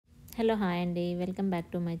Hello hi అండి, welcome back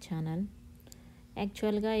to my channel.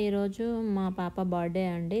 యాక్చువల్గా ఈరోజు మా పాప బర్త్డే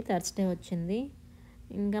అండి, థర్స్డే వచ్చింది.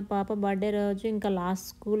 ఇంకా పాప బర్త్డే రోజు ఇంకా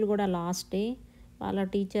స్కూల్ కూడా లాస్ట్ డే. వాళ్ళ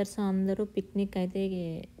టీచర్స్ అందరూ పిక్నిక్ అయితే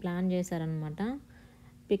ప్లాన్ చేశారనమాట.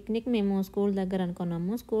 పిక్నిక్ మేము స్కూల్ దగ్గర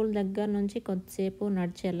అనుకున్నాము. స్కూల్ దగ్గర నుంచి కొద్దిసేపు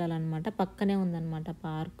నడిచి వెళ్ళాలన్నమాట, పక్కనే ఉందన్నమాట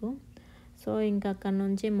పార్కు. సో ఇంకా అక్కడ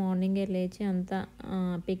నుంచి మార్నింగే లేచి అంతా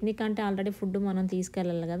పిక్నిక్ అంటే ఆల్రెడీ ఫుడ్ మనం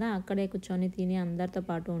తీసుకెళ్ళాలి కదా, అక్కడే కూర్చొని తిని అందరితో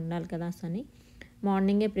పాటు ఉండాలి కదా అని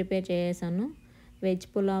మార్నింగే ప్రిపేర్ చేసాను. వెజ్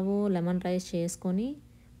పులావు, లెమన్ రైస్ చేసుకొని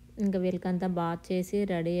ఇంకా వీళ్ళకంతా బాత్ చేసి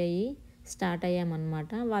రెడీ అయ్యి స్టార్ట్ అయ్యామన్నమాట.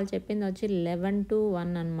 వాళ్ళు చెప్పింది వచ్చి 11 to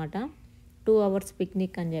 1 అనమాట, 2 hours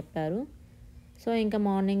పిక్నిక్ అని చెప్పారు. సో ఇంకా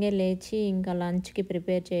మార్నింగే లేచి ఇంకా లంచ్కి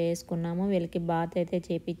ప్రిపేర్ చేసుకున్నాము. వీళ్ళకి బాత్ అయితే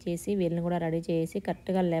చేపించేసి వీళ్ళని కూడా రెడీ చేసి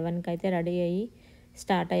కరెక్ట్గా 11కి అయితే రెడీ అయ్యి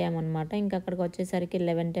స్టార్ట్ అయ్యామన్నమాట. ఇంకా అక్కడికి వచ్చేసరికి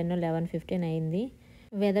 11:10, 11:15 అయింది.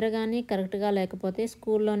 వెదర్ కానీ కరెక్ట్గా లేకపోతే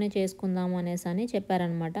స్కూల్లోనే చేసుకుందాము అనేసి అని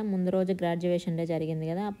చెప్పారనమాట. ముందు రోజు గ్రాడ్యుయేషన్ డే జరిగింది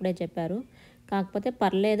కదా, అప్పుడే చెప్పారు. కాకపోతే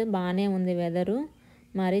పర్లేదు, బాగానే ఉంది వెదరు,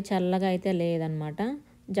 మరీ చల్లగా అయితే లేదనమాట.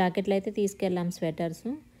 జాకెట్లు అయితే తీసుకెళ్ళాం, స్వెటర్స్.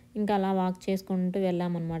 ఇంకా అలా వాక్ చేసుకుంటూ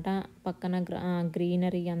వెళ్ళామన్నమాట. పక్కన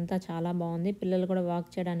గ్రీనరీ అంతా చాలా బాగుంది. పిల్లలు కూడా వాక్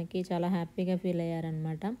చేయడానికి చాలా హ్యాపీగా ఫీల్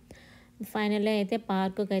అయ్యారనమాట. ఫైనల్లీ అయితే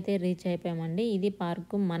పార్కుకి అయితే రీచ్ అయిపోయామండి. ఇది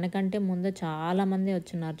పార్కు. మనకంటే ముందు చాలామంది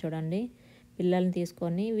వచ్చున్నారు చూడండి పిల్లల్ని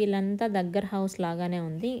తీసుకొని. వీళ్ళంతా దగ్గర హౌస్ లాగానే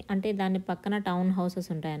ఉంది, అంటే దాని పక్కన టౌన్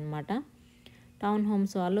హౌసెస్ ఉంటాయన్నమాట. టౌన్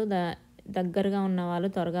హోమ్స్ వాళ్ళు దగ్గరగా ఉన్న వాళ్ళు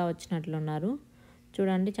త్వరగా వచ్చినట్లున్నారు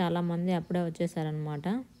చూడండి. చాలామంది అప్పుడే వచ్చేసారనమాట.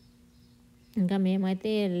 ఇంకా మేమైతే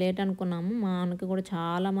లేట్ అనుకున్నాము, మా ఆయనకి కూడా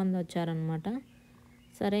చాలామంది వచ్చారనమాట.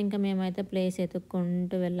 సరే ఇంకా మేమైతే ప్లేస్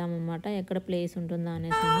ఎత్తుక్కుంటూ వెళ్ళామన్నమాట, ఎక్కడ ప్లేస్ ఉంటుందా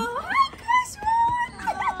అనేసి.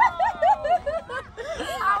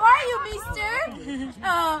 How are you, mister?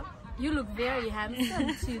 You look very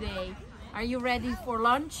handsome today. Are you ready for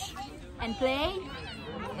lunch and play?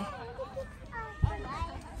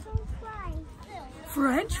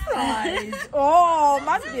 French fries. Oh,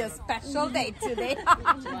 must be a special day today.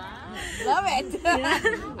 Love it.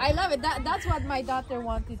 I love it. That's what my daughter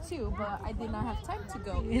wanted too, but I did not have time to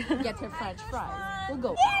go get her French fries. We'll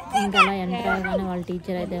go. ఇంకా అలా enter అవ్వగానే వాళ్ళ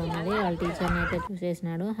teacher అయితే ఉన్నది. వాళ్ళ టీచర్ని అయితే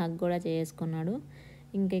చూసేసినాడు, hug కూడా చేసుకున్నాడు.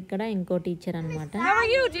 ఇంకా ఇక్కడ ఇంకో టీచర్ అనమాట. How are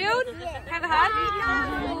you, dude? Have a hug?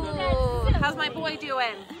 Oh, how's my boy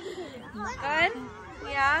doing? Good?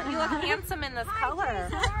 Yeah, you look handsome in this color.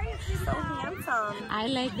 So handsome. I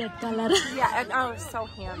like that color. Yeah, oh, so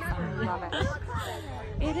handsome. Love it.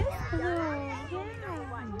 It is blue.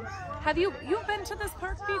 Yeah. Have you've been to this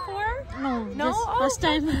park before? No, No? first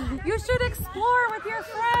time. You should explore with your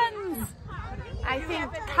friends. I think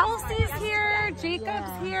Kelsey's here,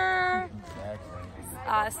 Jacob's here,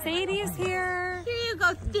 Sadie's here. Here you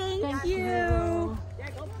go. Thank you.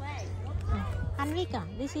 Hanvika,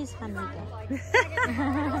 this is Hanvika.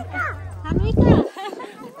 Hanvika.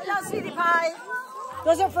 Hello, sweetie pie.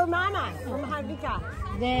 Those are for Mama, from Hanvika.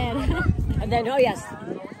 There. And then, oh yes.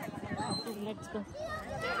 Let's go.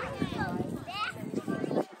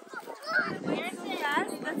 Yes,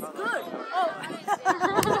 that's good. Oh.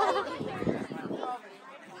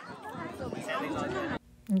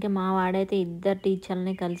 ఇంకా మా వాడైతే ఇద్దరు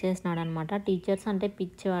టీచర్ని కలిసేసినాడు అనమాట. Teachers అంటే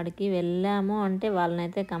పిచ్చివాడికి. వెళ్ళాము అంటే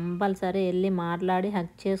వాళ్ళనైతే compulsory వెళ్ళి మాట్లాడి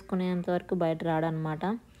హక్ చేసుకునేంత వరకు బయట రాడనమాట.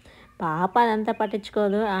 పాప అదంతా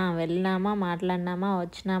పట్టించుకోదు, వెళ్ళినామా మాట్లాడినామా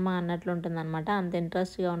వచ్చినామా అన్నట్లు ఉంటుందన్నమాట. అంత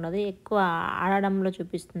ఇంట్రెస్ట్గా ఉండదు, ఎక్కువ ఆడడంలో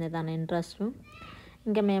చూపిస్తుంది తన ఇంట్రెస్ట్.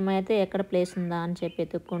 ఇంకా మేమైతే ఎక్కడ ప్లేస్ ఉందా అని చెప్పి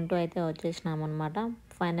ఎత్తుక్కుంటూ అయితే వచ్చేసినాము అనమాట.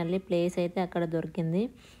 ఫైనల్లీ ప్లేస్ అయితే అక్కడ దొరికింది.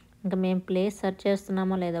 ఇంకా మేము ప్లేస్ సెర్చ్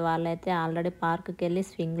చేస్తున్నామో లేదో, వాళ్ళైతే ఆల్రెడీ పార్క్కి వెళ్ళి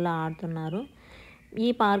స్వింగ్లో ఆడుతున్నారు. ఈ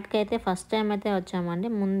పార్క్కి అయితే ఫస్ట్ టైం అయితే వచ్చామండి,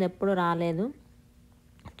 ముందు ఎప్పుడు రాలేదు.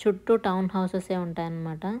 చుట్టూ టౌన్ హౌసెసే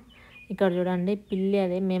ఉంటాయన్నమాట. ఇక్కడ చూడండి పిల్లి,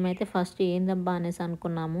 అదే మేమైతే ఫస్ట్ ఏందబ్బా అనేసి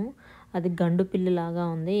అనుకున్నాము, అది గండు పిల్లి లాగా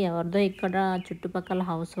ఉంది. ఎవరిదో ఇక్కడ చుట్టుపక్కల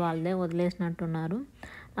హౌస్ వాళ్ళదే వదిలేసినట్టున్నారు.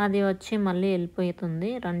 అది వచ్చి మళ్ళీ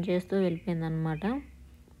వెళ్ళిపోతుంది, రన్ చేస్తూ వెళ్ళిపోయింది అనమాట.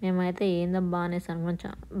 మేమైతే ఏందబ్బా అనేసి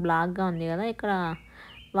అనుకున్నాం, బ్లాక్గా ఉంది కదా, ఇక్కడ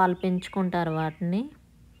వాళ్ళు పెంచుకుంటారు వాటిని.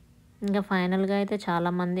 ఇంకా ఫైనల్గా అయితే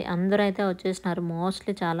చాలామంది అందరూ అయితే వచ్చేసినారు,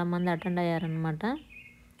 మోస్ట్లీ చాలామంది అటెండ్ అయ్యారనమాట.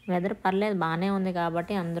 వెదర్ పర్లేదు, బాగానే ఉంది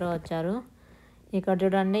కాబట్టి అందరూ వచ్చారు. ఇక్కడ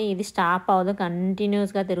చూడండి, ఇది స్టాప్ అవ్వదు,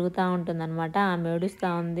 కంటిన్యూస్గా తిరుగుతూ ఉంటుంది అనమాట. ఆమె ఏడుస్తూ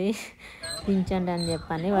ఉంది పించండి అని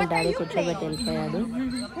చెప్పని. వాళ్ళ డాడీ కూర్చోబెట్టి వెళ్ళిపోయాడు.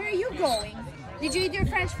 Where are you going? Did you eat your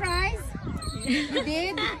French fries? You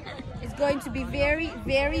did? It's going to be very,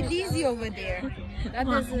 very dizzy over there. That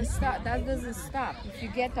doesn't stop. That doesn't stop. If you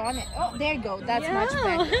get on it. Oh, there you go. That's much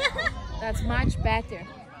better. That's much better.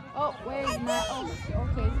 Oh, where is my? Oh,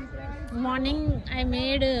 okay. Morning I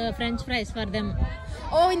made French fries for them.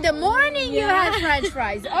 Oh, in the morning you had French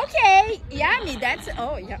fries. Okay, yummy. That's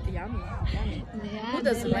yummy. Yeah, Who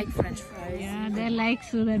doesn't like French fries? Yeah, they like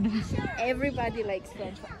that. Everybody likes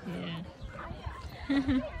French fries.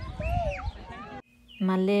 Yeah.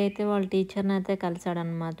 మళ్ళీ అయితే వాళ్ళ టీచర్ని అయితే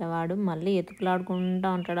కలిసాడనమాట. వాడు మళ్ళీ ఎతుకులాడుకుంటూ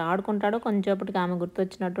ఉంటాడు, ఆడుకుంటాడు. కొంచెంసేపటికి ఆమె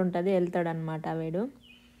గుర్తొచ్చినట్టు ఉంటుంది, వెళ్తాడనమాట వీడు.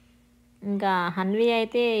 ఇంకా హన్వి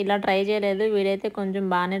అయితే ఇలా ట్రై చేయలేదు, వీడైతే కొంచెం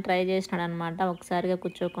బాగానే ట్రై చేసినాడు అనమాట. ఒకసారిగా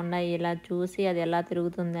కూర్చోకుండా ఇలా చూసి అది ఎలా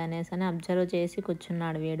తిరుగుతుంది అనేసి అని అబ్జర్వ్ చేసి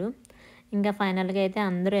కూర్చున్నాడు వీడు. ఇంకా ఫైనల్గా అయితే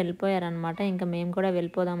అందరూ వెళ్ళిపోయారనమాట. ఇంకా మేము కూడా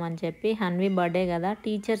వెళ్ళిపోదాం అని చెప్పి, హన్వి బర్త్డే కదా,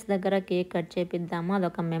 టీచర్స్ దగ్గర కేక్ కట్ చేపిద్దాము,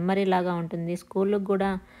 అదొక మెమరీ లాగా ఉంటుంది. స్కూల్కి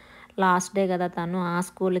కూడా లాస్ట్ డే కదా తను, ఆ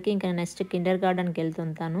స్కూల్కి ఇంకా నెక్స్ట్ కిండర్ గార్డెన్కి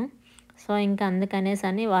వెళ్తుంటాను. సో ఇంకా అందుకనేసి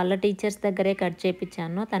అని వాళ్ళ టీచర్స్ దగ్గరే కట్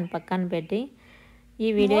చేయించాను, తను పక్కన పెట్టి. ఈ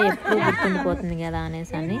వీడియో ఎప్పుడు గుర్తుండిపోతుంది కదా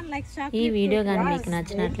అనేసి అని. ఈ వీడియో కానీ మీకు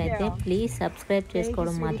నచ్చినట్లయితే ప్లీజ్ సబ్స్క్రైబ్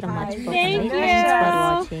చేసుకోవడం మాత్రం మర్చిపోకండి. Thanks for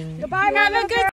watching.